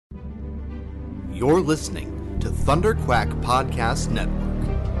You're listening to Thunder Quack Podcast Network.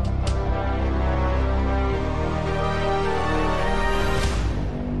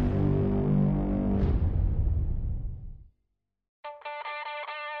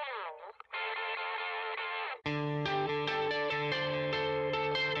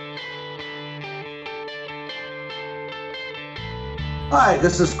 Hi,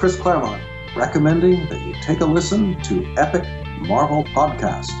 this is Chris Claremont, recommending that you take a listen to Epic Marvel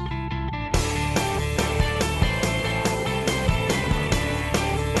Podcast.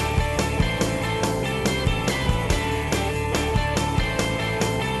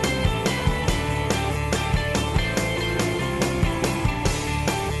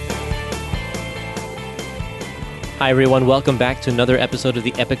 Hi everyone, welcome back to another episode of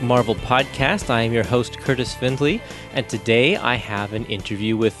the Epic Marvel Podcast. I am your host, Curtis Findley, and today I have an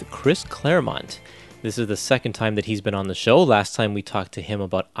interview with Chris Claremont. This is the second time that he's been on the show. Last time we talked to him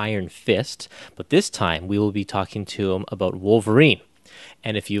about Iron Fist, but this time we will be talking to him about Wolverine.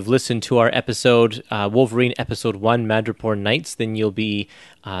 And if you've listened to our episode, Wolverine Episode 1, Madripoor Nights, then you'll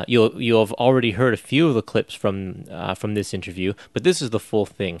have already heard a few of the clips from this interview. But this is the full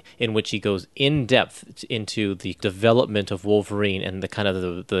thing, in which he goes in depth into the development of Wolverine and the kind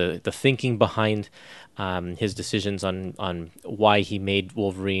of the thinking behind his decisions on why he made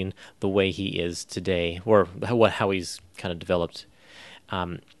Wolverine the way he is today, or how he's kind of developed.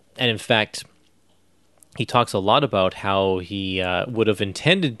 And in fact, he talks a lot about how he would have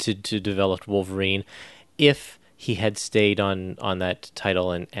intended to develop Wolverine if he had stayed on that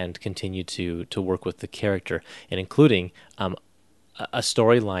title and continued to work with the character, and including a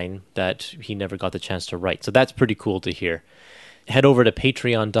storyline that he never got the chance to write. So that's pretty cool to hear. Head over to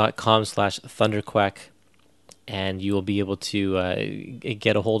patreon.com/thunderquack, and you will be able to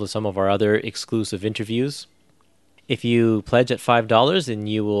get a hold of some of our other exclusive interviews. If you pledge at $5, then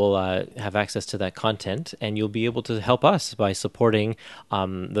you will have access to that content, and you'll be able to help us by supporting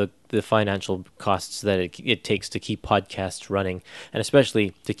the financial costs that it takes to keep podcasts running, and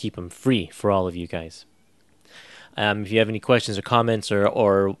especially to keep them free for all of you guys. If you have any questions or comments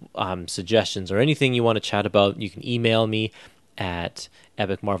or suggestions or anything you want to chat about, you can email me at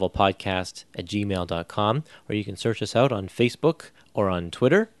epicmarvelpodcast@gmail.com, or you can search us out on Facebook or on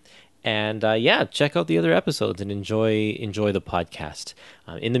Twitter. And check out the other episodes and enjoy the podcast.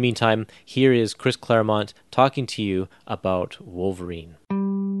 In the meantime, here is Chris Claremont talking to you about Wolverine.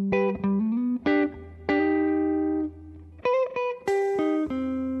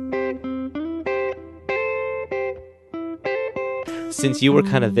 Since you were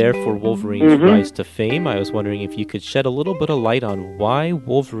kind of there for Wolverine's rise to fame, I was wondering if you could shed a little bit of light on why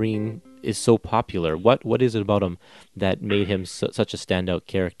Wolverine is so popular. What is it about him that made him such a standout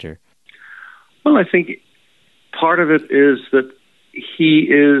character? Well, I think part of it is that he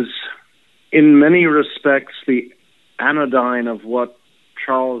is, in many respects, the anodyne of what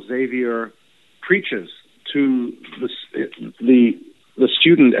Charles Xavier preaches to the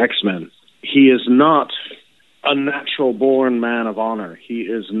student X-Men. He is not a natural-born man of honor. He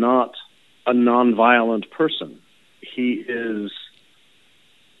is not a nonviolent person. He is,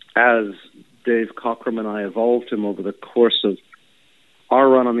 as Dave Cockrum and I evolved him over the course of our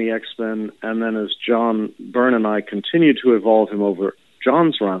run on the X-Men, and then as John Byrne and I continue to evolve him over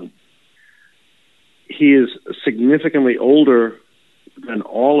John's run, he is significantly older than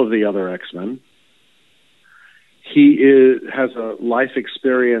all of the other X-Men. He has a life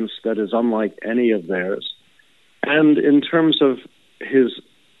experience that is unlike any of theirs. And in terms of his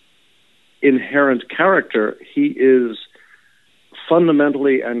inherent character, he is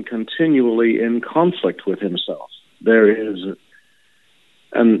fundamentally and continually in conflict with himself.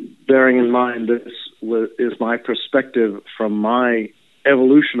 And bearing in mind this is my perspective from my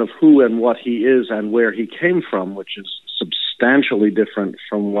evolution of who and what he is and where he came from, which is substantially different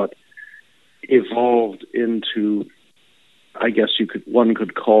from what evolved into, I guess one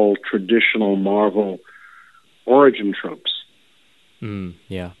could call traditional Marvel origin tropes.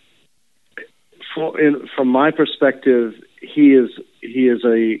 Yeah. From my perspective, he is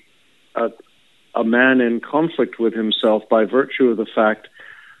a man in conflict with himself by virtue of the fact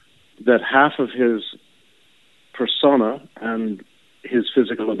that half of his persona and his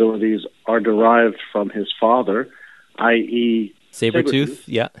physical abilities are derived from his father, i.e. Sabretooth,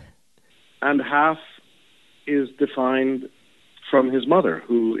 yeah. And half is defined from his mother,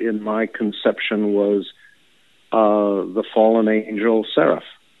 who in my conception was the fallen angel Seraph,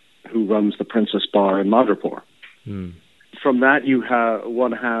 who runs the Princess Bar in Madripoor. From that,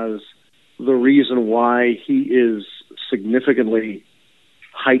 one has the reason why he is significantly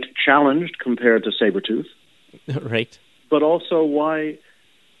height challenged compared to Sabretooth. Right. But also why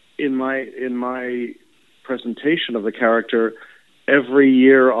in my presentation of the character, every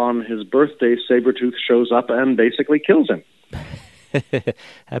year on his birthday, Sabretooth shows up and basically kills him.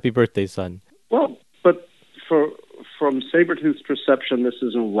 Happy birthday, son. Well, but from Sabretooth's perception, this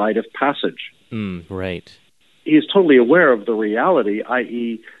is a rite of passage. Right. He is totally aware of the reality,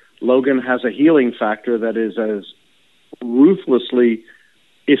 i.e., Logan has a healing factor that is as ruthlessly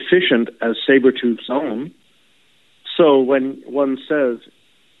efficient as Sabretooth's own. So when one says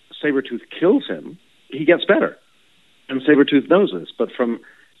Sabretooth kills him, he gets better. And Sabretooth knows this. But from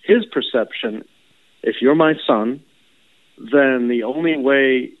his perception, if you're my son, then the only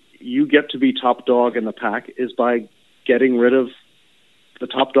way you get to be top dog in the pack is by getting rid of the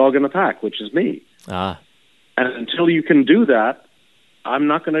top dog in the pack, which is me. And until you can do that, I'm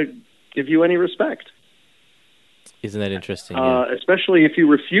not going to give you any respect. Isn't that interesting? Especially if you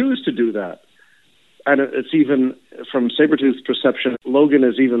refuse to do that. And it's even, from Sabretooth's perception, Logan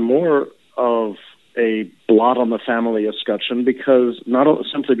is even more of a blot on the family escutcheon, because not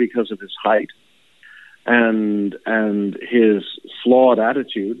simply because of his height and his flawed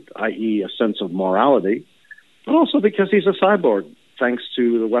attitude, i.e. a sense of morality, but also because he's a cyborg, thanks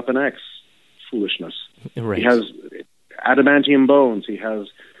to the Weapon X foolishness. Right. He has adamantium bones. He has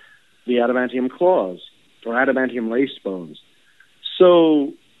the adamantium claws, or adamantium-laced bones.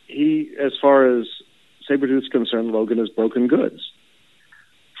 So he, as far as Sabretooth's concerned, Logan is broken goods.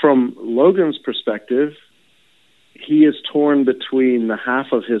 From Logan's perspective, he is torn between the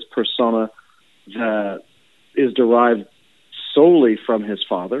half of his persona that is derived solely from his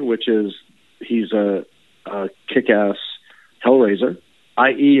father, which is he's a kick-ass Hellraiser,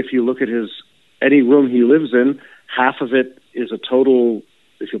 i.e., if you look at any room he lives in, half of it is a total,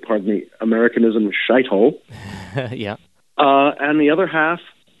 if you'll pardon me, Americanism shithole. Yeah. And the other half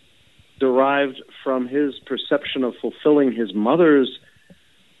derived from his perception of fulfilling his mother's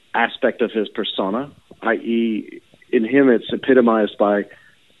aspect of his persona, i.e., in him it's epitomized by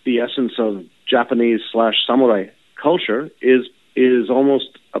the essence of Japanese/samurai culture, is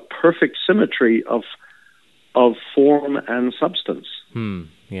almost a perfect symmetry of form and substance.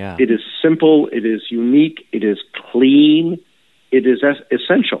 Yeah. It is simple, it is unique, it is clean, it is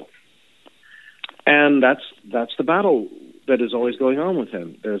essential. And that's the battle that is always going on with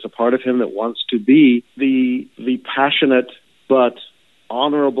him. There's a part of him that wants to be the passionate but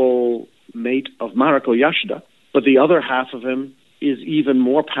honorable mate of Mariko Yashida, but the other half of him is even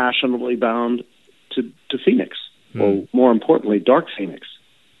more passionately bound to Phoenix, or more importantly, Dark Phoenix.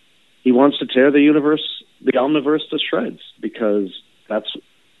 He wants to tear the omniverse to shreds, because that's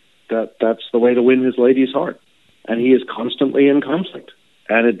the way to win his lady's heart. And he is constantly in conflict,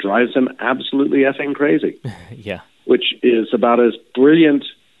 and it drives him absolutely effing crazy. Yeah. Which is about as brilliant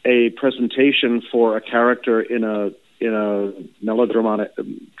a presentation for a character in a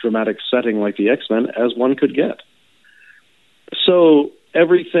dramatic setting like the X-Men as one could get. So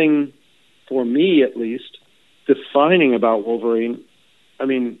everything, for me at least, defining about Wolverine, I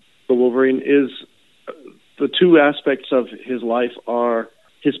mean, the Wolverine is, the two aspects of his life are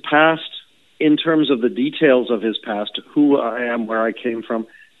his past, in terms of the details of his past, who I am, where I came from.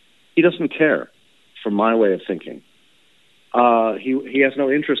 He doesn't care, from my way of thinking. He has no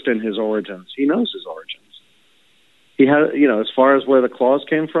interest in his origins. He knows his origins. He has, as far as where the claws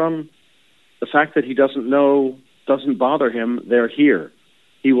came from, the fact that he doesn't know doesn't bother him. They're here.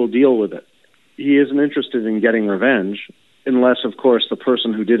 He will deal with it. He isn't interested in getting revenge, unless, of course, the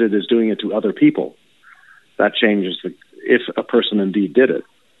person who did it is doing it to other people. That changes if a person indeed did it.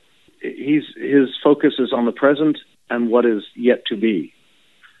 His focus is on the present and what is yet to be.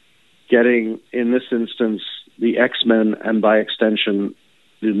 Getting, in this instance, the X-Men, and by extension,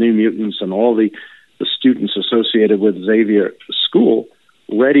 the New Mutants and all the students associated with Xavier School,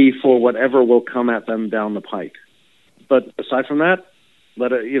 ready for whatever will come at them down the pike. But aside from that,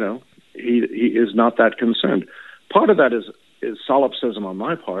 he is not that concerned. Part of that is solipsism on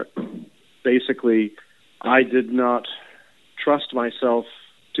my part. Basically, I did not trust myself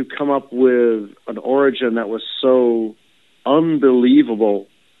to come up with an origin that was so unbelievable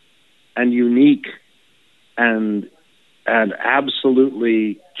and unique and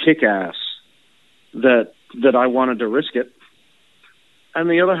absolutely kick-ass that I wanted to risk it. And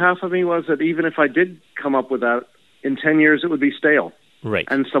the other half of me was that even if I did come up with that, in 10 years it would be stale. Right.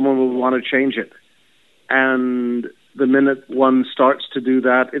 And someone would want to change it. And the minute one starts to do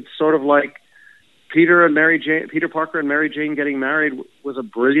that, it's sort of like Peter Parker and Mary Jane getting married was a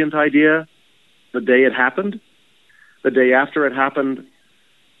brilliant idea the day it happened. The day after it happened,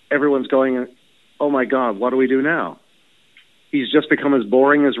 everyone's going, oh my God, what do we do now? He's just become as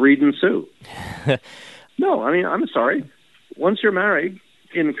boring as Reed and Sue. No, I mean, I'm sorry. Once you're married,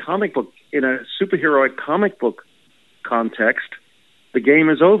 in a superheroic comic book context, the game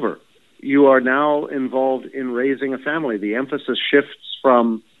is over. You are now involved in raising a family. The emphasis shifts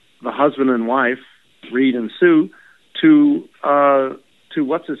from the husband and wife, Reed and Sue, to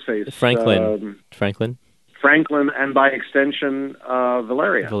what's his face, Franklin, and by extension,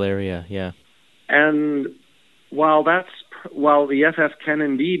 Valeria. Valeria, yeah. And while the FF can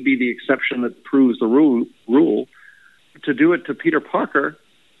indeed be the exception that proves the rule, to do it to Peter Parker,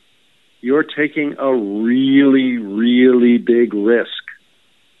 you're taking a really, really big risk.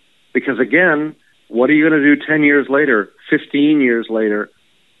 Because again, what are you going to do 10 years later, 15 years later,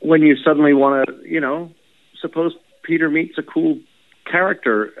 when you suddenly want to, suppose Peter meets a cool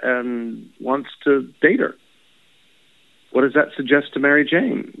character and wants to date her? What does that suggest to Mary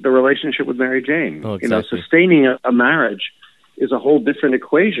Jane, the relationship with Mary Jane? Oh, exactly. Sustaining a marriage is a whole different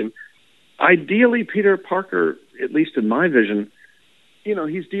equation. Ideally, Peter Parker, at least in my vision,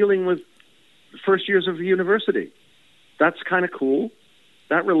 he's dealing with the first years of university. That's kind of cool.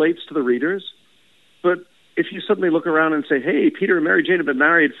 That relates to the readers. But if you suddenly look around and say, hey, Peter and Mary Jane have been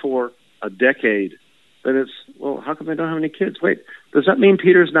married for a decade, then it's, well, how come they don't have any kids? Wait, does that mean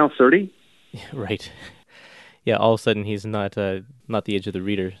Peter's now 30? Right. Yeah, all of a sudden he's not the age of the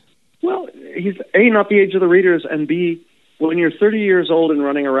reader. Well, he's A, not the age of the readers, and B, when you're 30 years old and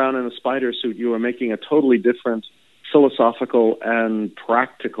running around in a spider suit, you are making a totally different philosophical and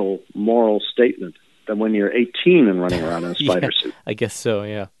practical moral statement than when you're 18 and running around in a spider suit. I guess so,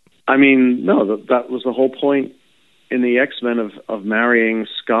 yeah. I mean, no, that was the whole point in the X-Men of marrying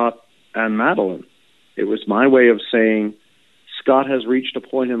Scott and Madeline. It was my way of saying Scott has reached a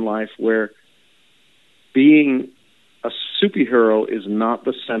point in life where being a superhero is not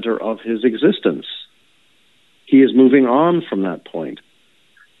the center of his existence. He is moving on from that point,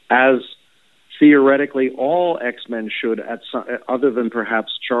 as theoretically all X-Men should, other than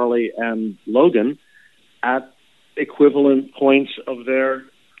perhaps Charlie and Logan, at equivalent points of their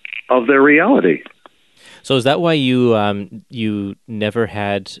reality. So is that why you never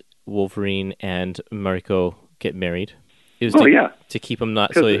had Wolverine and Mariko get married? It was to keep him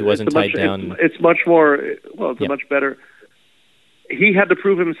so he wasn't tied down. It's much more. Well, it's a much better. He had to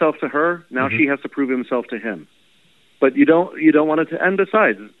prove himself to her. Now she has to prove himself to him. But you don't want it to. And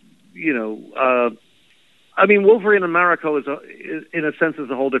besides, I mean, Wolverine and Mariko is in a sense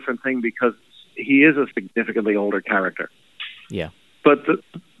is a whole different thing because he is a significantly older character. Yeah. But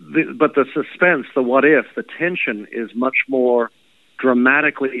the suspense, the what if, the tension is much more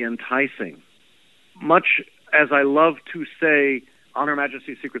dramatically enticing. Much as I love to say, On Her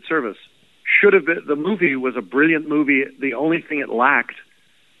Majesty's Secret Service should have been. The movie was a brilliant movie. The only thing it lacked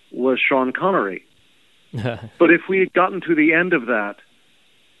was Sean Connery. But if we had gotten to the end of that,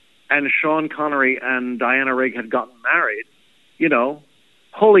 and Sean Connery and Diana Rigg had gotten married,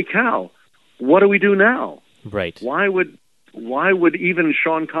 holy cow, what do we do now? Right. Why would even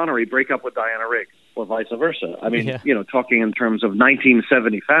Sean Connery break up with Diana Rigg, or vice versa? I mean, talking in terms of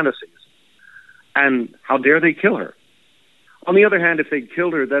 1970 fantasies. And how dare they kill her? On the other hand, if they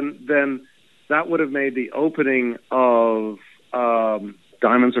killed her, then that would have made the opening of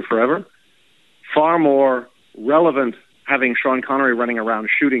Diamonds Are Forever far more relevant, having Sean Connery running around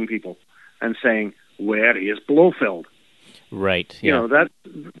shooting people and saying, "Where is Blofeld?" Right. Yeah. That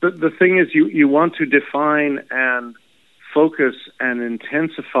the thing is, you want to define and focus and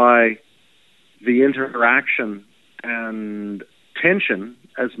intensify the interaction and tension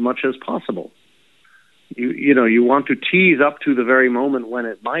as much as possible. You want to tease up to the very moment when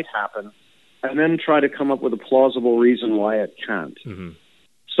it might happen, and then try to come up with a plausible reason why it can't. Mm-hmm.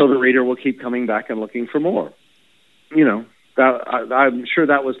 So the reader will keep coming back and looking for more. I'm sure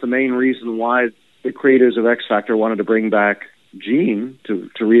that was the main reason why the creators of X Factor wanted to bring back Jean to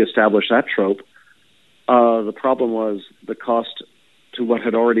reestablish that trope. The problem was the cost to what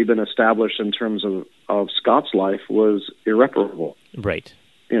had already been established in terms of Scott's life was irreparable. Right.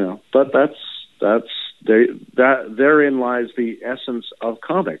 But therein lies the essence of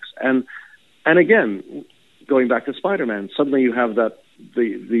comics. And again, going back to Spider-Man, suddenly you have that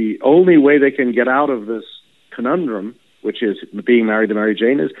the only way they can get out of this conundrum, which is being married to Mary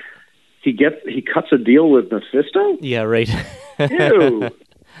Jane, is he cuts a deal with Mephisto. Yeah, right. Ew.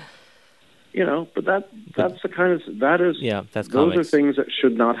 But that's the kind of that's those comics. are things that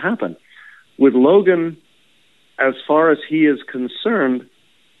should not happen. With Logan, as far as he is concerned,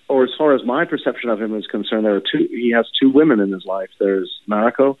 or as far as my perception of him is concerned, he has two women in his life. There's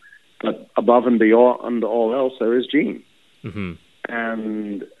Mariko, but above and beyond all else, there is Jean. Mm-hmm.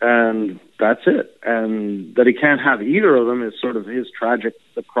 And that's it. And that he can't have either of them is sort of his tragic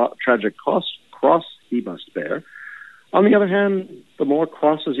cross he must bear. On the other hand, the more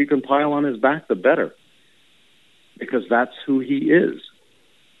crosses you can pile on his back, the better, because that's who he is.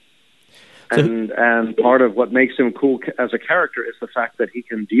 And part of what makes him cool as a character is the fact that he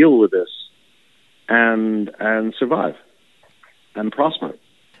can deal with this and survive and prosper.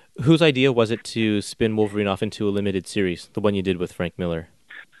 Whose idea was it to spin Wolverine off into a limited series, the one you did with Frank Miller?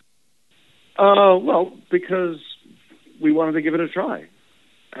 Well, because we wanted to give it a try.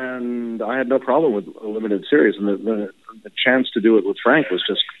 And I had no problem with a limited series, and the chance to do it with Frank was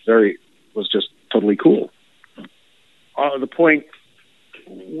just totally cool. The point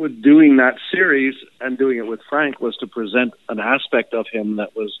with doing that series and doing it with Frank was to present an aspect of him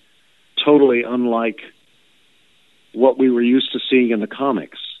that was totally unlike what we were used to seeing in the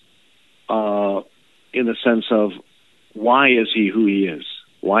comics, in the sense of why is he who he is?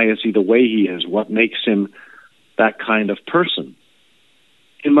 Why is he the way he is? What makes him that kind of person?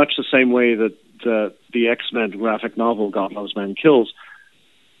 In much the same way that the X-Men graphic novel, God Loves Man Kills,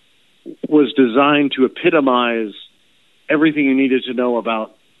 was designed to epitomize everything you needed to know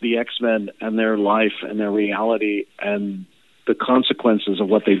about the X-Men and their life and their reality and the consequences of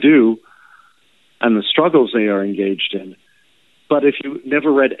what they do and the struggles they are engaged in. But if you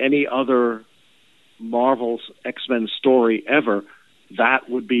never read any other Marvel's X-Men story ever, that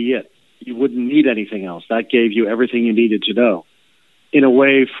would be it. You wouldn't need anything else. That gave you everything you needed to know. In a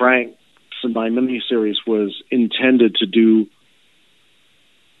way, Frank's My miniseries was intended to do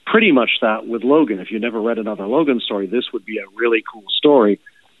pretty much that with Logan. If you never read another Logan story, this would be a really cool story.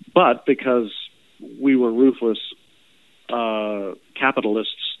 But because we were ruthless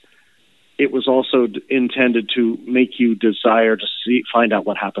capitalists, it was also intended to make you desire to find out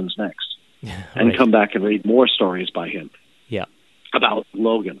what happens next, and right. come back and read more stories by him. Yeah, about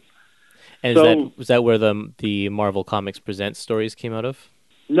Logan. And was that where the Marvel Comics Presents stories came out of?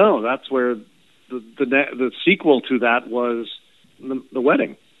 No, that's where the sequel to that was the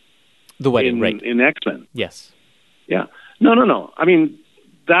Wedding. The Wedding, right? In X-Men. Yes. Yeah. No. I mean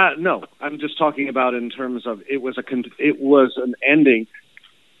that. No, I'm just talking about in terms of it was an ending.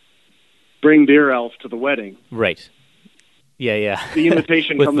 Bring Beer Elf to the wedding. Right. Yeah. The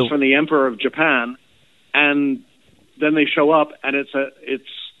invitation comes from the Emperor of Japan, and then they show up, and it's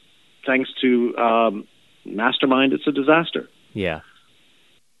thanks to Mastermind, it's a disaster. Yeah.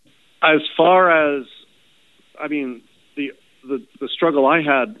 As far as, I mean, the struggle I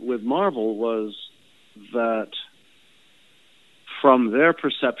had with Marvel was that from their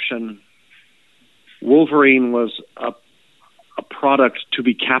perception, Wolverine was a product to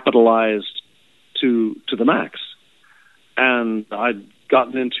be capitalized to the max. And I'd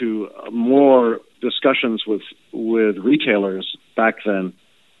gotten into more discussions with retailers back then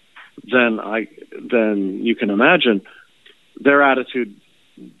than you can imagine. Their attitude,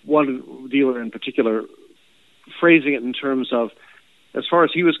 one dealer in particular, phrasing it in terms of, as far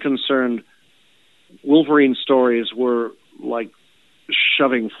as he was concerned, Wolverine stories were like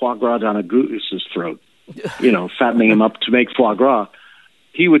shoving foie gras down a goose's throat, fattening him up to make foie gras.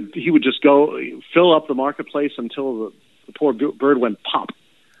 He would just go fill up the marketplace until the poor bird went pop.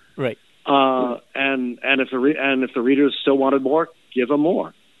 Right. And if the readers still wanted more, give them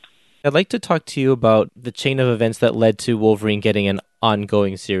more. I'd like to talk to you about the chain of events that led to Wolverine getting an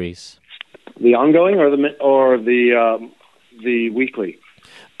ongoing series. The ongoing or the weekly?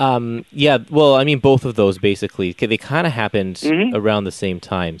 Yeah, well, I mean, both of those, basically. They kind of happened around the same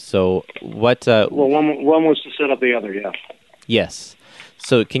time. So what... well, one was to set up the other, yeah. Yes.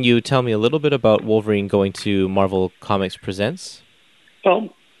 So can you tell me a little bit about Wolverine going to Marvel Comics Presents? Well,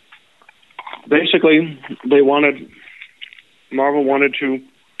 basically, Marvel wanted to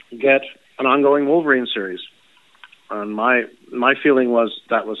get an ongoing Wolverine series. And my feeling was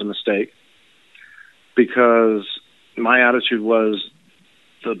that was a mistake, because my attitude was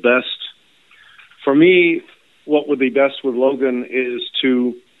the best. For me, what would be best with Logan is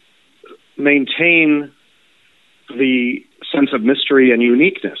to maintain the sense of mystery and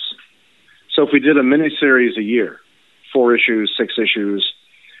uniqueness. So if we did a miniseries a year, 4 issues, 6 issues,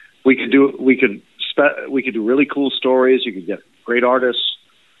 we could do really cool stories. You could get great artists,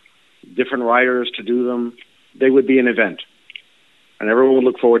 different writers to do them. They would be an event, and everyone would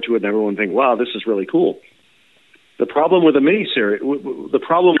look forward to it, and everyone would think, wow, this is really cool. The problem with a miniseries, the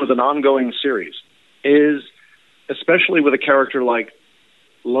problem with an ongoing series is, especially with a character like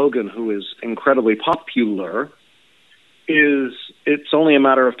Logan, who is incredibly popular, is it's only a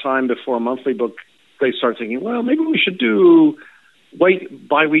matter of time before a monthly book, they start thinking, well, maybe we should do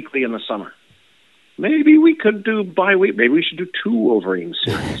bi-weekly in the summer. Maybe we could do maybe we should do 2 Wolverine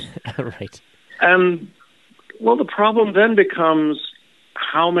series. Right. And, well, the problem then becomes,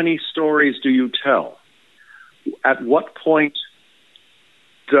 how many stories do you tell? at what point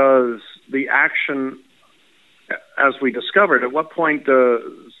does the action, as we discovered, at what point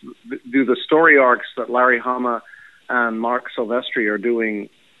do the story arcs that Larry Hama and Mark Silvestri are doing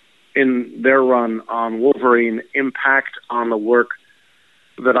in their run on Wolverine impact on the work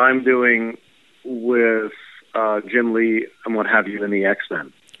that I'm doing with Jim Lee and what have you in the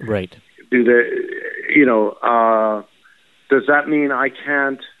X-Men? Right. Does that mean I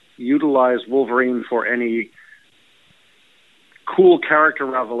can't utilize Wolverine for any cool character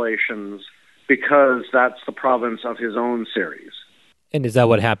revelations because that's the province of his own series? And is that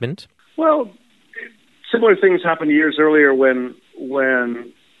what happened? Well, similar things happened years earlier when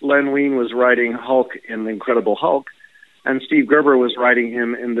Len Wein was writing Hulk in Incredible Hulk and Steve Gerber was writing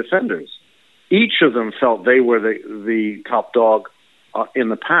him in Defenders. Each of them felt they were the top dog in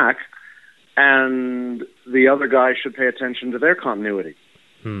the pack, and the other guy should pay attention to their continuity.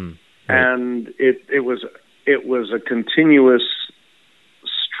 Right. And it was a continuous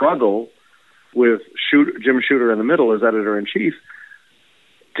struggle with Jim Shooter in the middle as editor-in-chief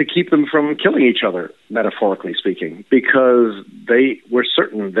to keep them from killing each other, metaphorically speaking, because they were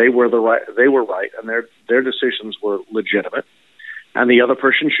certain they were right, and their decisions were legitimate, and the other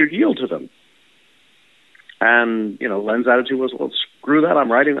person should yield to them. And Len's attitude was, well, screw that.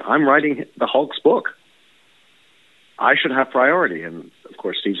 I'm writing the Hulk's book. I should have priority. And of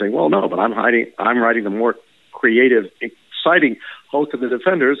course, Steve's saying, well, no, but I'm writing the more creative, exciting Hulk of the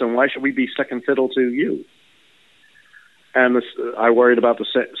Defenders, and why should we be second fiddle to you? And I worried about the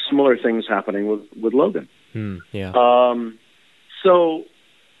similar things happening with Logan. Yeah. So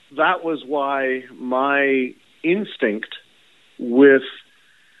that was why my instinct with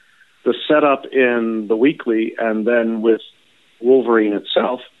the setup in the weekly and then with Wolverine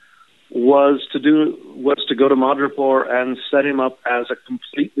itself was to go to Madripoor and set him up as a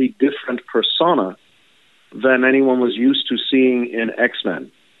completely different persona than anyone was used to seeing in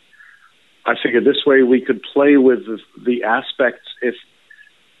X-Men. I figured this way we could play with the aspects. If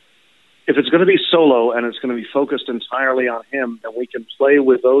it's going to be solo and it's going to be focused entirely on him, then we can play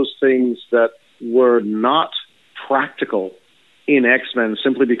with those things that were not practical in X-Men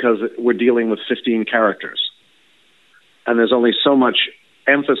simply because we're dealing with 15 characters. And there's only so much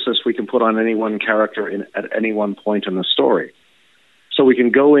emphasis we can put on any one character at any one point in the story. So we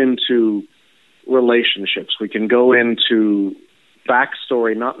can go into relationships. We can go into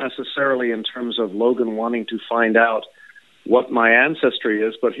backstory, not necessarily in terms of Logan wanting to find out what my ancestry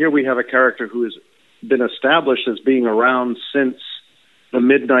is, but here we have a character who has been established as being around since the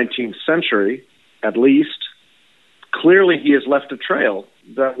mid-19th century, at least. Clearly, he has left a trail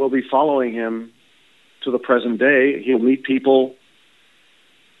that will be following him to the present day. He'll meet people,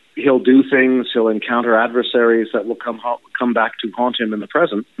 he'll do things, he'll encounter adversaries that will come back to haunt him in the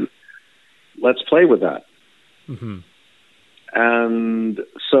present. Let's play with that. Mm-hmm. And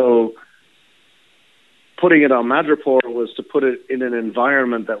so putting it on Madripoor was to put it in an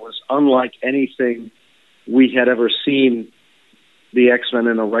environment that was unlike anything we had ever seen the X-Men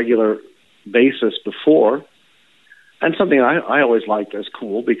in a regular basis before. And something I always liked as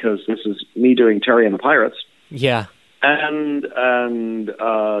cool, because this is me doing Terry and the Pirates. Yeah. And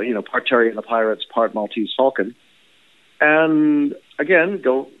part Terry and the Pirates, part Maltese Falcon. And again,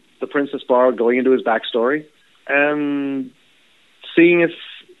 the Princess Bar, going into his backstory and seeing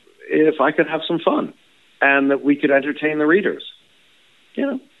if I could have some fun and that we could entertain the readers.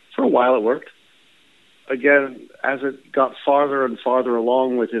 For a while it worked. Again, as it got farther and farther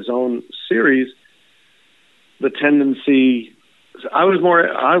along with his own series, the tendency, I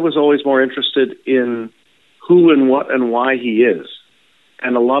was always more interested in who and what and why he is.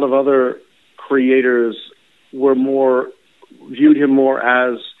 And a lot of other creators viewed him more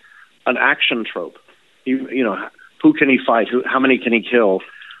as an action trope. Who can he fight? How many can he kill?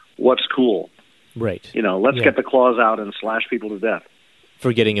 What's cool? Right. Let's get the claws out and slash people to death.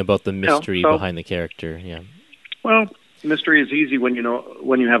 Forgetting about the mystery behind the character. Yeah. Well, mystery is easy when you know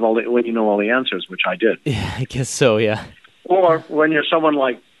all the answers, which I did. Yeah, I guess so. Yeah. Or when you're someone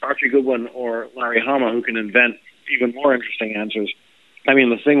like Archie Goodwin or Larry Hama who can invent even more interesting answers. I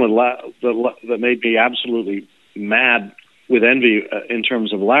mean, the thing that made me absolutely mad with envy in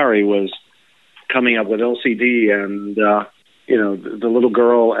terms of Larry was coming up with LCD and the little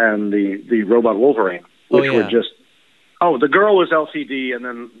girl and the robot Wolverine, which were just the girl was LCD and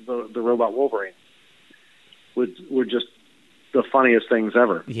then the robot Wolverine were just the funniest things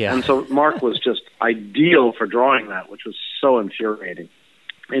ever. Yeah. And so Mark was just ideal for drawing that, which was so infuriating.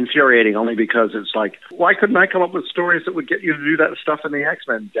 Infuriating only because it's like, why couldn't I come up with stories that would get you to do that stuff in the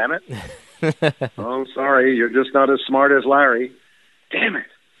X-Men? Damn it. Oh, sorry, you're just not as smart as Larry. Damn it.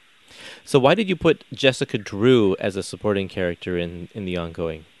 So why did you put Jessica Drew as a supporting character in the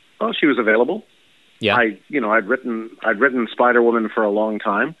ongoing? Well, she was available. Yeah. I'd written Spider-Woman for a long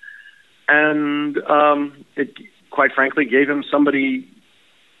time, and it quite frankly gave him somebody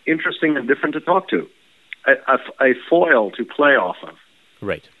interesting and different to talk to, a foil to play off of.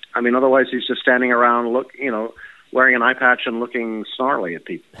 Right. I mean, otherwise he's just standing around, wearing an eye patch and looking snarly at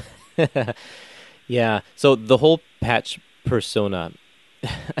people. Yeah. So the whole patch persona,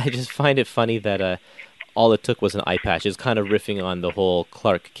 I just find it funny that all it took was an eye patch. It's kind of riffing on the whole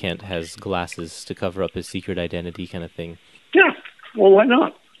Clark Kent has glasses to cover up his secret identity kind of thing. Yeah. Well, why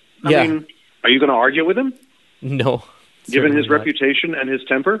not? Yeah. I mean, are you going to argue with him? No. Given his not. reputation and his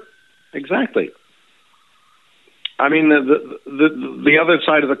temper? Exactly. I mean, the other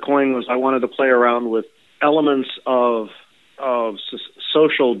side of the coin was I wanted to play around with elements of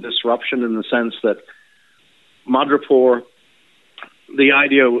social disruption in the sense that Madripoor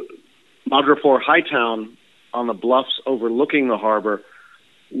Hightown on the bluffs overlooking the harbor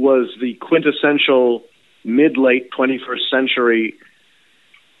was the quintessential mid-late 21st century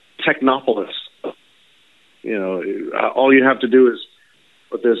technopolis. All you have to do is,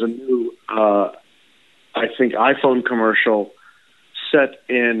 but there's a new, I think, iPhone commercial set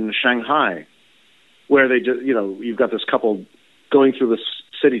in Shanghai where they just, you've got this couple going through the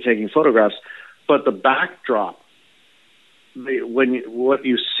city taking photographs, but the backdrop, what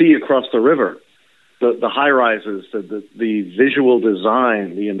you see across the river, the high rises, the visual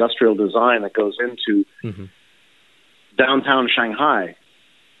design, the industrial design that goes into downtown Shanghai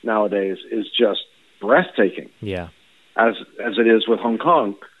nowadays is just breathtaking. Yeah, as it is with Hong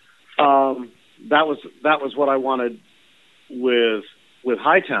Kong. That was what I wanted with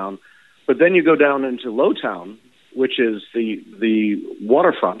Hightown, but then you go down into Lowtown, which is the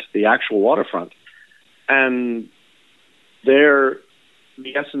waterfront, the actual waterfront, and there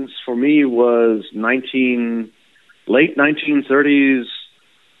the essence for me was late 1930s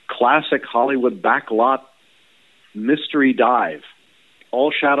classic Hollywood backlot mystery dive.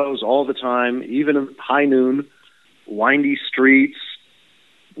 All shadows all the time, even at high noon, windy streets,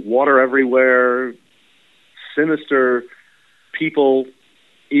 water everywhere, sinister people,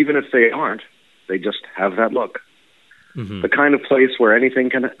 even if they aren't, they just have that look. The kind of place where anything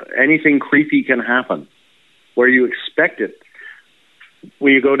creepy can happen, where you expect it,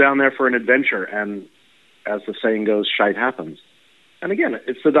 where you go down there for an adventure, and as the saying goes, shite happens. And again,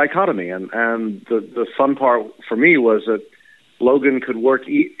 it's the dichotomy, and the fun part for me was that Logan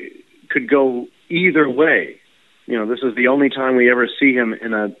could go either way. This is the only time we ever see him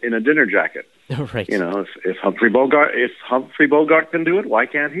in a dinner jacket. Right. If Humphrey Bogart can do it, why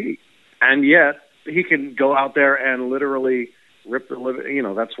can't he? And yet he can go out there and literally rip the living.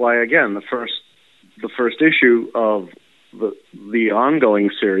 That's why again the first issue of the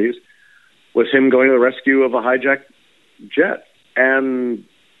ongoing series was him going to the rescue of a hijacked jet, and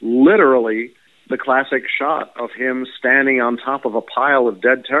literally the classic shot of him standing on top of a pile of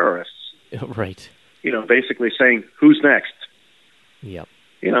dead terrorists. Right. Basically saying, "Who's next?" Yep.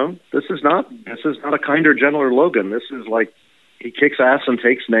 This is not a kinder, gentler Logan. This is like he kicks ass and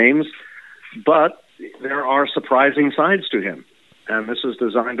takes names, but there are surprising sides to him, and this is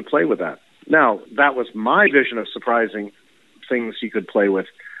designed to play with that. Now, that was my vision of surprising things he could play with.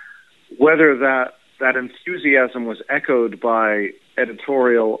 Whether that enthusiasm was echoed by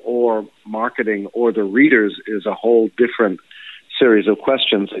editorial or marketing or the readers is a whole different series of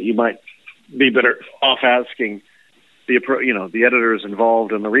questions that you might be better off asking the editors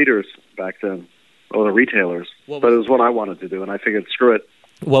involved and the readers back then, or the retailers. But it was what I wanted to do, and I figured, screw it.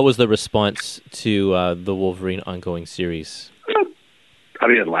 What was the response to the Wolverine ongoing series? I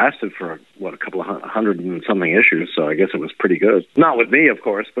mean, it lasted for, a couple of hundred and something issues, so I guess it was pretty good. Not with me, of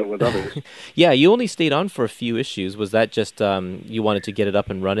course, but with others. Yeah, you only stayed on for a few issues. Was that just you wanted to get it up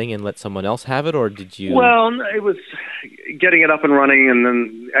and running and let someone else have it, or did you... Well, it was getting it up and running, and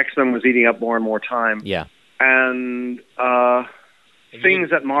then X-Men was eating up more and more time. Yeah. And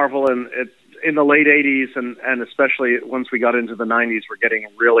things at Marvel in the late 80s, and especially once we got into the 90s, were getting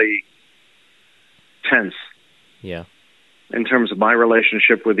really tense. Yeah. In terms of my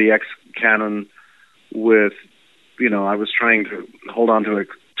relationship with the X-canon, I was trying to hold on to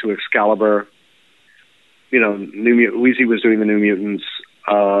Excalibur. Weezy was doing the New Mutants.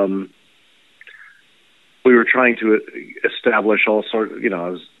 We were trying to establish all sorts. We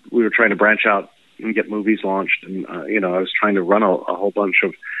were trying to branch out and get movies launched, and I was trying to run hold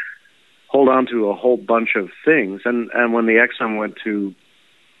on to a whole bunch of things. And when the X-Men went to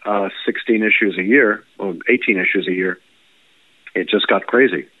 16 issues a year, or 18 issues a year, it just got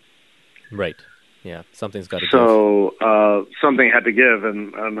crazy. Right. Yeah, something's got to give. So something had to give,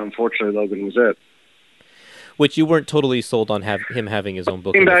 and unfortunately, Logan was it. Which you weren't totally sold on him having his own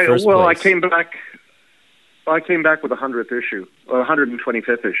book in the first well, place. I came back with the 100th issue, or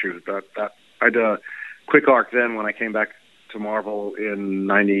 125th issue. That I did a quick arc then when I came back to Marvel in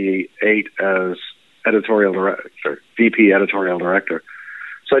 '98 as editorial director, VP editorial director.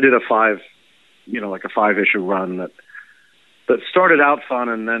 So I did a 5-issue run that started out fun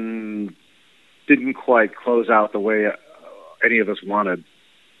and then didn't quite close out the way any of us wanted.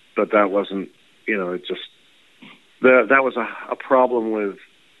 But that wasn't, it just that was a problem with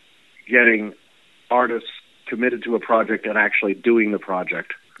getting artists committed to a project and actually doing the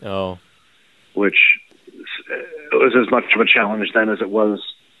project. Oh. Which was as much of a challenge then as it was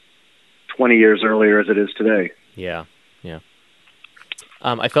 20 years earlier as it is today. Yeah.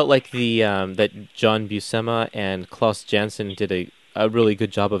 I felt like that John Buscema and Klaus Janson did a really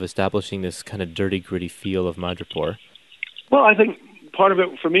good job of establishing this kind of dirty, gritty feel of Madripoor. Well, I think part of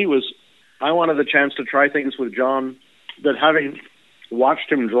it for me was I wanted the chance to try things with John that, having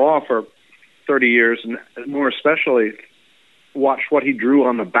watched him draw for 30 years, and more especially watched what he drew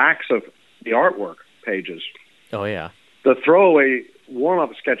on the backs of the artwork pages. Oh, yeah. The throwaway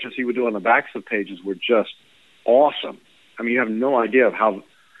warm-up sketches he would do on the backs of pages were just awesome. I mean, you have no idea of how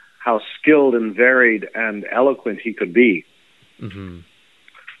skilled and varied and eloquent he could be from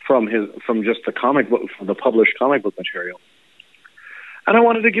just the comic book, from the published comic book material. And I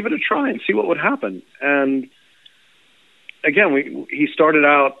wanted to give it a try and see what would happen. And again, he started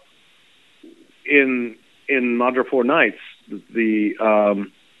out in Madripoor Nights, the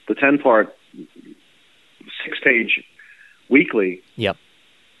 10-part 6-page weekly. Yep.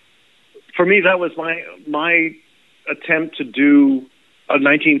 For me, that was my attempt to do a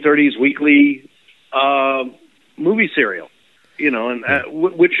 1930s weekly movie serial,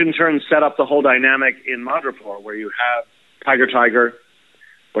 which in turn set up the whole dynamic in Madripoor, where you have Tiger,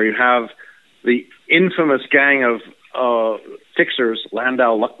 where you have the infamous gang of fixers,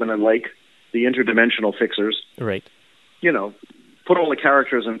 Landau, Luckman, and Lake, the interdimensional fixers. Right. Put all the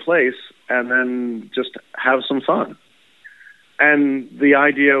characters in place and then just have some fun. And the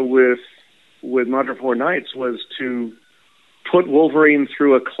idea with Madripoor Nights was to put Wolverine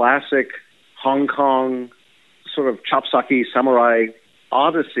through a classic Hong Kong sort of chopsaki samurai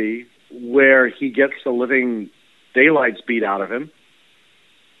odyssey where he gets the living daylights beat out of him,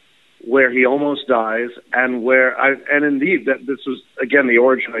 where he almost dies, and and indeed that this was again the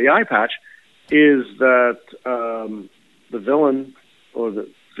origin of the eye patch, is that the villain or the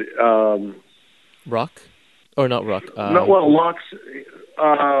Rock, or not Rock? Locke's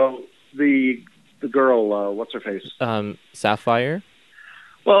the girl. What's her face? Sapphire.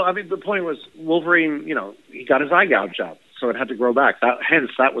 Well, I mean, the point was Wolverine. He got his eye gouged out, so it had to grow back. Hence,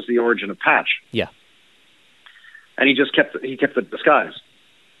 that was the origin of Patch. Yeah. And he just kept the disguise.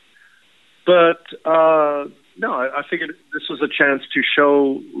 But no, I figured this was a chance to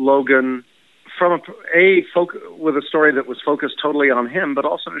show Logan from with a story that was focused totally on him, but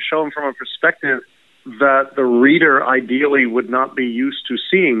also to show him from a perspective that the reader ideally would not be used to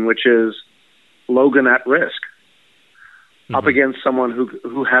seeing, which is Logan at risk, up against someone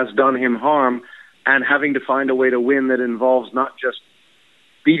who has done him harm, and having to find a way to win that involves not just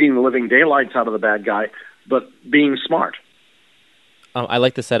beating the living daylights out of the bad guy, but being smart. I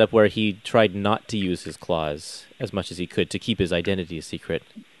like the setup where he tried not to use his claws as much as he could to keep his identity a secret,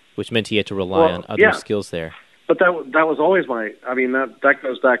 which meant he had to rely on other skills there. But that was always that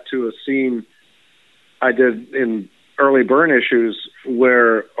goes back to a scene I did in early Byrne issues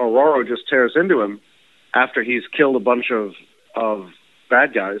where Aurora just tears into him after he's killed a bunch of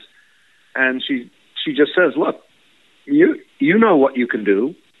bad guys, and she just says, "Look, you know what you can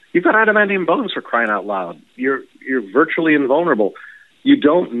do. You've got adamantium bones, for crying out loud. You're virtually invulnerable. You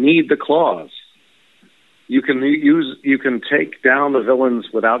don't need the claws. You can take down the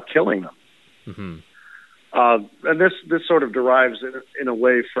villains without killing them." And this sort of derives in a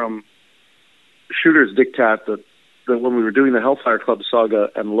way from Shooter's diktat that when we were doing the Hellfire Club saga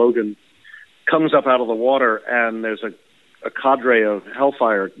and Logan comes up out of the water and there's a cadre of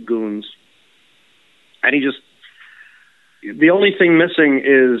Hellfire goons, and the only thing missing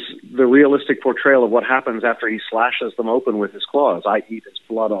is the realistic portrayal of what happens after he slashes them open with his claws, i.e. there's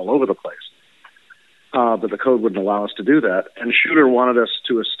blood all over the place. But the code wouldn't allow us to do that. And Shooter wanted us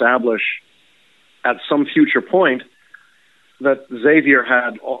to establish at some future point that Xavier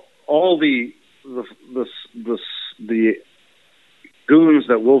had all the goons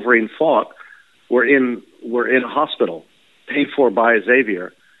that Wolverine fought were in a hospital, paid for by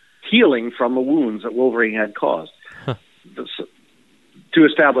Xavier, healing from the wounds that Wolverine had caused. to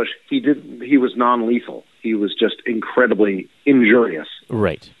establish he was non-lethal. He was just incredibly injurious.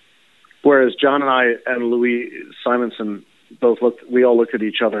 Right. Whereas John and I and Louis Simonson we all looked at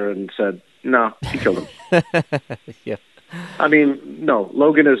each other and said, no, he killed him. Yeah. I mean, no,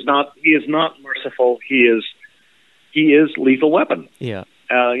 Logan is not merciful. He is lethal weapon. Yeah.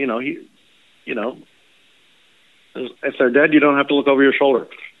 If they're dead, you don't have to look over your shoulder.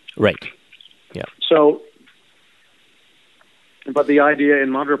 Right. Yeah. So, but the idea in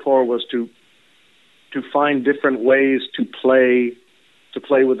Madripoor was to find different ways to play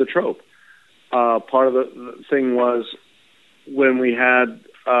with the trope. Part of the thing was when we had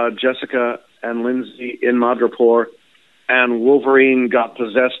Jessica and Lindsay in Madripoor, and Wolverine got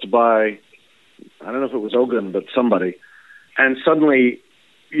possessed by, I don't know if it was Ogun, but somebody, and suddenly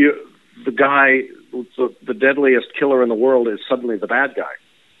the guy, the deadliest killer in the world, is suddenly the bad guy.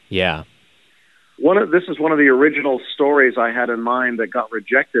 Yeah. This is one of the original stories I had in mind that got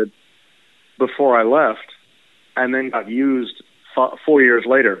rejected before I left, and then got used 4 years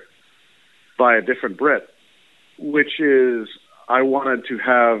later by a different Brit, which is I wanted to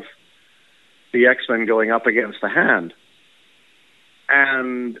have the X-Men going up against the Hand.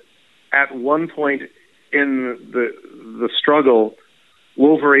 And at one point in the struggle,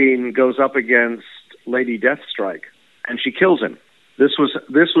 Wolverine goes up against Lady Deathstrike, and she kills him. This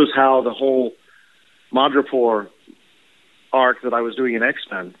was how the whole Madripoor arc that I was doing in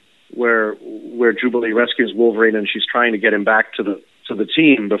X-Men, where Jubilee rescues Wolverine and she's trying to get him back to the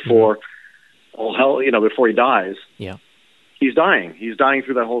team before all hell, before he dies. Yeah. He's dying. He's dying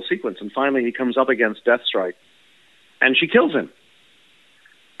through that whole sequence, and finally he comes up against Deathstrike, and she kills him.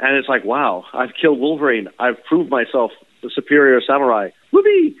 And it's like, wow, I've killed Wolverine. I've proved myself the superior samurai.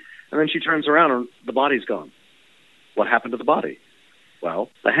 Whoopee! And then she turns around and the body's gone. What happened to the body? Well,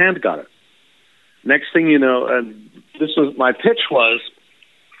 the Hand got it. Next thing you know, and this was my pitch, was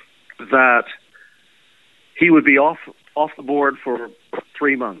that he would be off the board for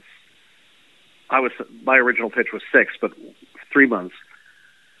 3 months. My original pitch was 6, but 3 months.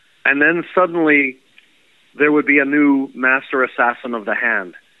 And then suddenly there would be a new master assassin of the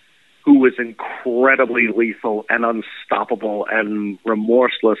Hand who was incredibly lethal and unstoppable and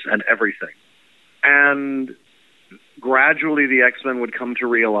remorseless and everything. And gradually the X-Men would come to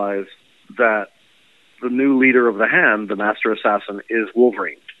realize that the new leader of the Hand, the master assassin, is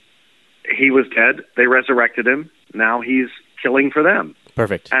Wolverine. He was dead. They resurrected him. Now he's killing for them.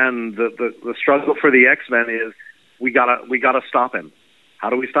 Perfect. And the struggle for the X-Men is we gotta stop him.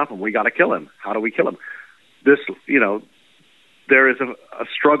 How do we stop him? We gotta kill him. How do we kill him? This, there is a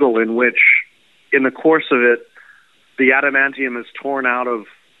struggle in which, in the course of it, the adamantium is torn out of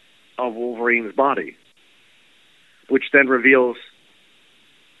Wolverine's body, which then reveals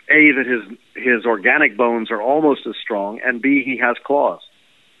A, that his organic bones are almost as strong, and B, he has claws.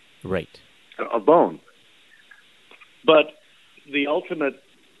 Right. Of bone. But the ultimate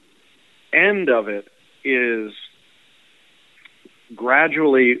end of it is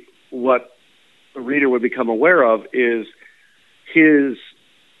gradually what the reader would become aware of is his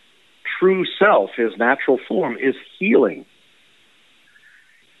true self, his natural form, is healing.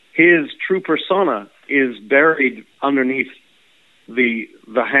 His true persona is buried underneath the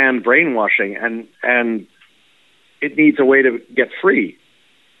Hand brainwashing, and it needs a way to get free.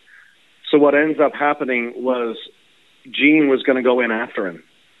 So what ends up happening was Jean was going to go in after him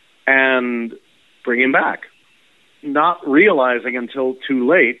and bring him back, not realizing until too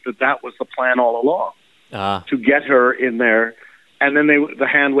late that was the plan all along, to get her in there, and then the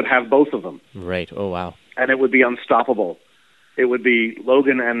Hand would have both of them. Right. Oh, wow. And it would be unstoppable. It would be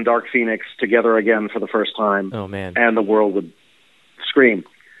Logan and Dark Phoenix together again for the first time. Oh, man. And the world would scream.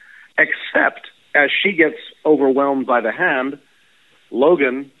 Except, as she gets overwhelmed by the Hand,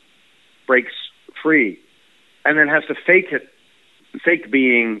 Logan breaks free and then has to fake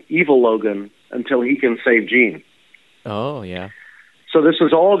being evil Logan until he can save Jean. Oh, yeah. So this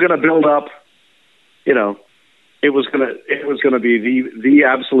is all going to build up, it was going to be the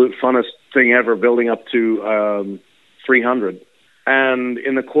absolute funnest thing ever, building up to 300. And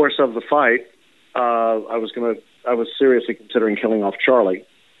in the course of the fight, I was seriously considering killing off Charlie.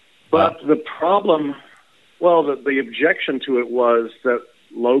 But the problem, the objection to it was that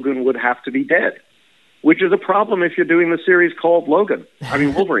Logan would have to be dead, which is a problem if you're doing the series called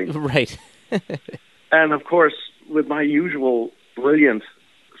Wolverine. Right. And of course, with my usual brilliant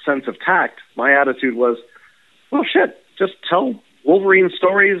sense of tact, my attitude was, well, shit, just tell Wolverine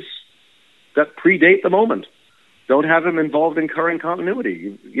stories that predate the moment. Don't have him involved in current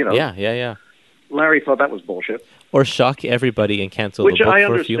continuity, Yeah. Larry thought that was bullshit. Or shock everybody and cancel the book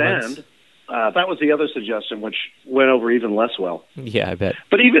for a few months. That was the other suggestion, which went over even less well. Yeah, I bet.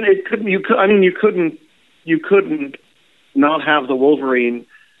 But even it couldn't. You couldn't not have the Wolverine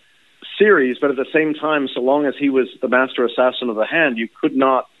series. But at the same time, so long as he was the master assassin of the hand, you could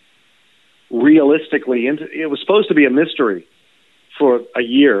not realistically. It was supposed to be a mystery for a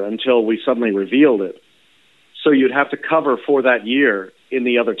year until we suddenly revealed it. So you'd have to cover for that year in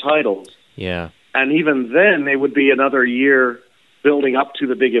the other titles. Yeah. And even then, it would be another year building up to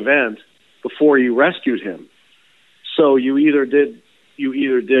the big event before you rescued him. So you either did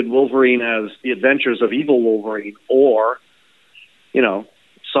Wolverine as the Adventures of Evil Wolverine, or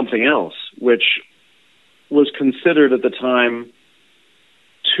something else, which was considered at the time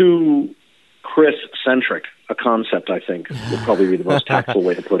too Chris-centric a concept. I think would probably be the most tactful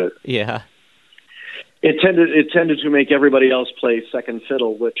way to put it. Yeah. It tended to make everybody else play second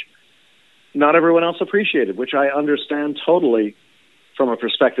fiddle, which not everyone else appreciated, which I understand totally from a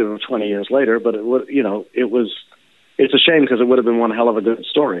perspective of 20 years later. But it's a shame because it would have been one hell of a good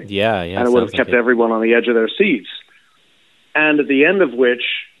story. Yeah. And it would have kept everyone on the edge of their seats. And at the end of which,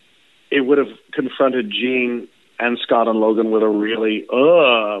 it would have confronted Gene and Scott and Logan with a really,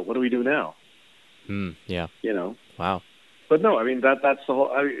 what do we do now? Yeah. Wow. But no, I mean, that's the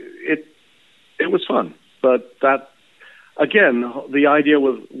whole, it was fun. But that, again, the idea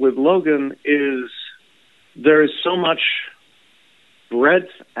with Logan is there is so much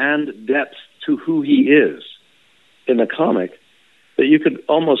breadth and depth to who he is in the comic that you could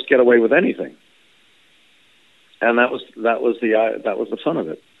almost get away with anything. And that was the fun of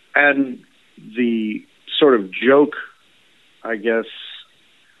it. And the sort of joke, I guess,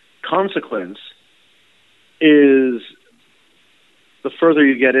 consequence is the further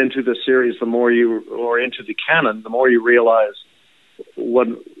you get into the series, the more or into the canon, the more you realize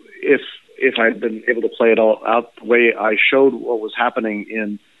if I'd been able to play it all out the way I showed what was happening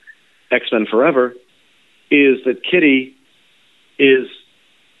in X-Men Forever, is that Kitty is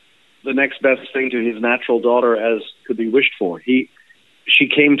the next best thing to his natural daughter as could be wished for. She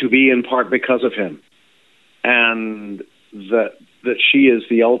came to be in part because of him, and that she is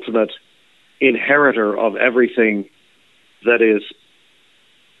the ultimate inheritor of everything that is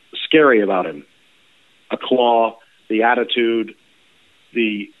scary about him. A claw, the attitude,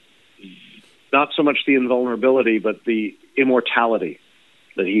 not so much the invulnerability, but the immortality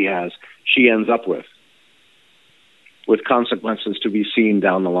that he has, she ends up with consequences to be seen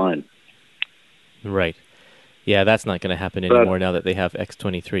down the line. Right. Yeah, that's not going to happen anymore now that they have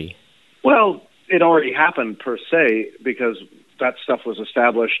X-23. Well, it already happened per se, because that stuff was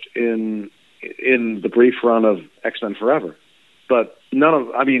established in the brief run of X-Men Forever. But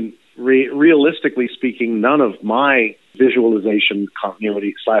realistically speaking, none of my visualization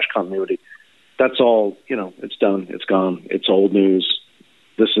continuity, that's all, it's done, it's gone, it's old news.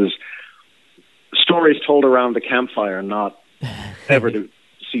 This is stories told around the campfire, not ever to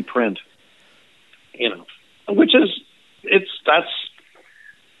see print. Which is, it's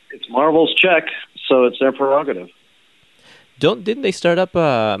Marvel's check, so it's their prerogative. Didn't they start up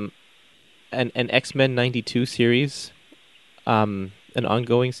an X-Men 92 series? An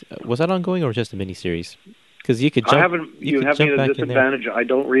ongoing? Was that ongoing or just a miniseries? Because you could jump. You have me at a disadvantage. I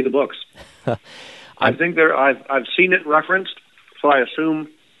don't read the books. I think I've seen it referenced, so I assume,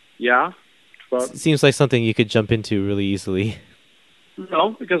 yeah. But seems like something you could jump into really easily.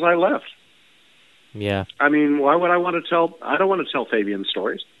 No, because I left. Yeah. I mean, why would I want to tell? I don't want to tell Fabian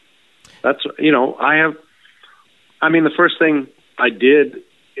stories. That's the first thing I did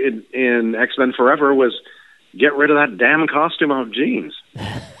in X-Men Forever was get rid of that damn costume of Jean's.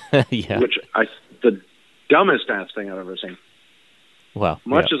 Yeah. Which the dumbest ass thing I've ever seen. Well,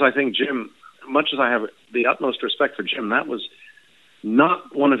 as I think Jim, much as I have the utmost respect for Jim, that was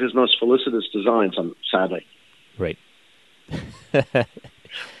not one of his most felicitous designs, sadly. Right.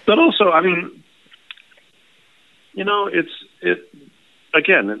 But also, I mean,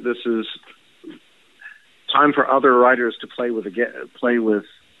 again, this is time for other writers to play with the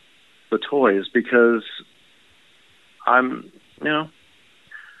toys, because I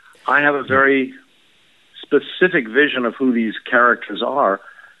have a very specific vision of who these characters are,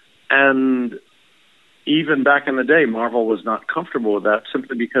 and even back in the day, Marvel was not comfortable with that,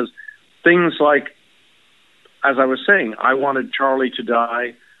 simply because things like, as I was saying, I wanted Charlie to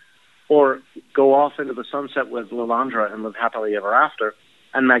die or go off into the sunset with Lilandra and live happily ever after,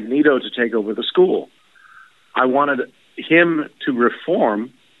 and Magneto to take over the school. I wanted him to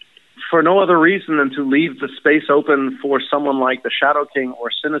reform for no other reason than to leave the space open for someone like the Shadow King or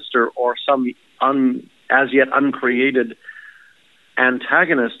Sinister or some as yet uncreated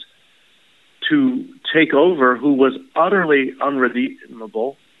antagonist to take over, who was utterly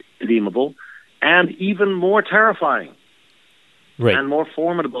unredeemable irredeemable, and even more terrifying, Right. and more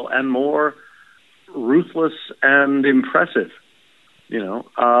formidable, and more ruthless and impressive.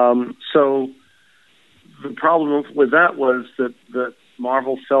 So the problem with that was that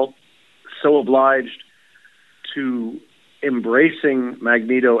Marvel felt so obliged to embracing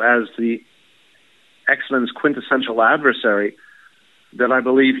Magneto as the X-Men's quintessential adversary that I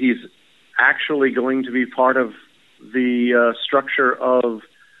believe he's actually going to be part of the structure of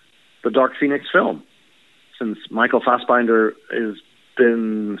the Dark Phoenix film, since Michael Fassbender has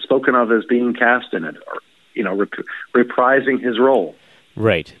been spoken of as being cast in it, or reprising his role.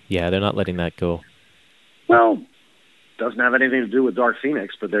 Right. Yeah, they're not letting that go. Well, doesn't have anything to do with Dark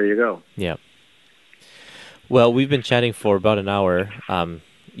Phoenix, but there you go. Yeah. Well, we've been chatting for about an hour.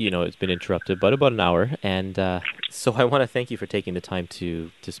 It's been interrupted, but about an hour. And so I want to thank you for taking the time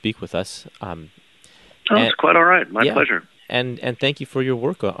to speak with us. It's quite all right. My pleasure. And thank you for your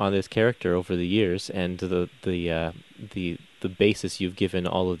work on this character over the years, and the basis you've given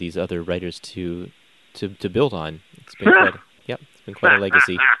all of these other writers to build on. It's been quite a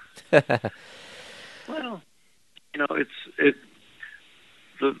legacy. Well,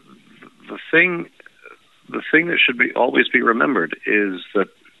 the thing that should always be remembered is that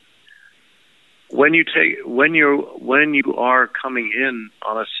when you are coming in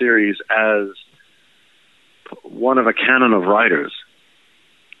on a series as one of a canon of writers,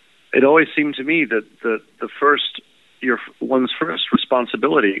 it always seemed to me that one's first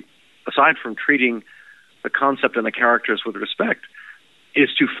responsibility, aside from treating the concept and the characters with respect,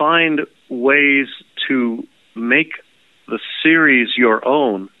 is to find ways to make the series your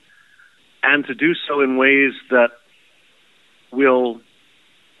own, and to do so in ways that will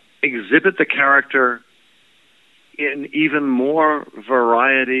exhibit the character in even more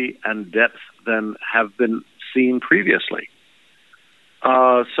variety and depth than have been seen previously.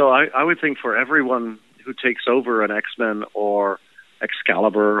 So I would think for everyone who takes over an X-Men or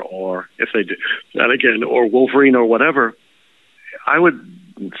Excalibur, or if they do that again, or Wolverine or whatever, I would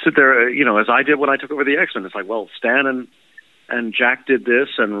sit there, as I did when I took over the X-Men. It's like, well, Stan and Jack did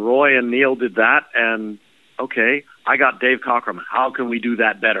this, and Roy and Neil did that, and okay, I got Dave Cockrum. How can we do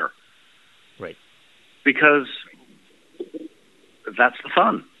that better? Right. Because that's the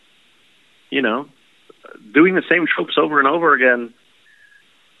fun. Doing the same tropes over and over again,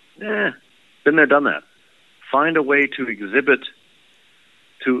 been there, done that. Find a way to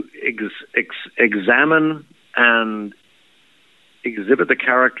examine and exhibit the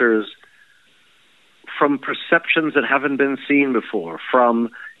characters from perceptions that haven't been seen before, from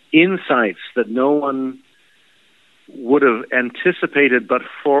insights that no one would have anticipated, but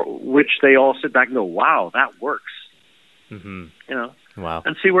for which they all sit back and go, wow, that works. Mm-hmm. Wow.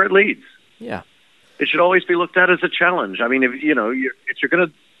 And see where it leads. Yeah. It should always be looked at as a challenge. I mean, if you're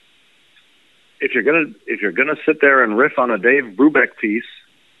gonna sit there and riff on a Dave Brubeck piece,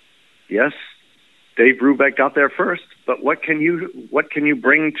 yes, Dave Brubeck got there first, but what can you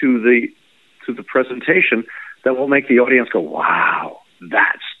bring to the presentation that will make the audience go, wow,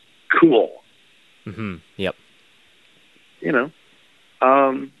 that's cool. Mm-hmm. Yep.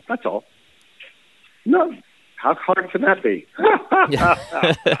 That's all. No, how hard can that be?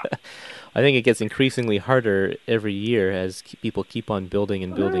 I think it gets increasingly harder every year as people keep on building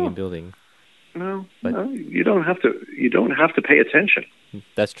and building and building. No, you don't have to. You don't have to pay attention.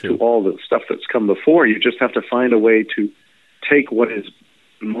 That's true. To all the stuff that's come before. You just have to find a way to take what is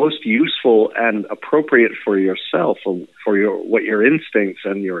most useful and appropriate for yourself, for what your instincts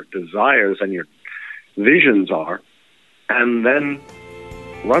and your desires and your visions are, and then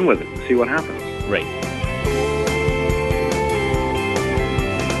run with it and see what happens. Right.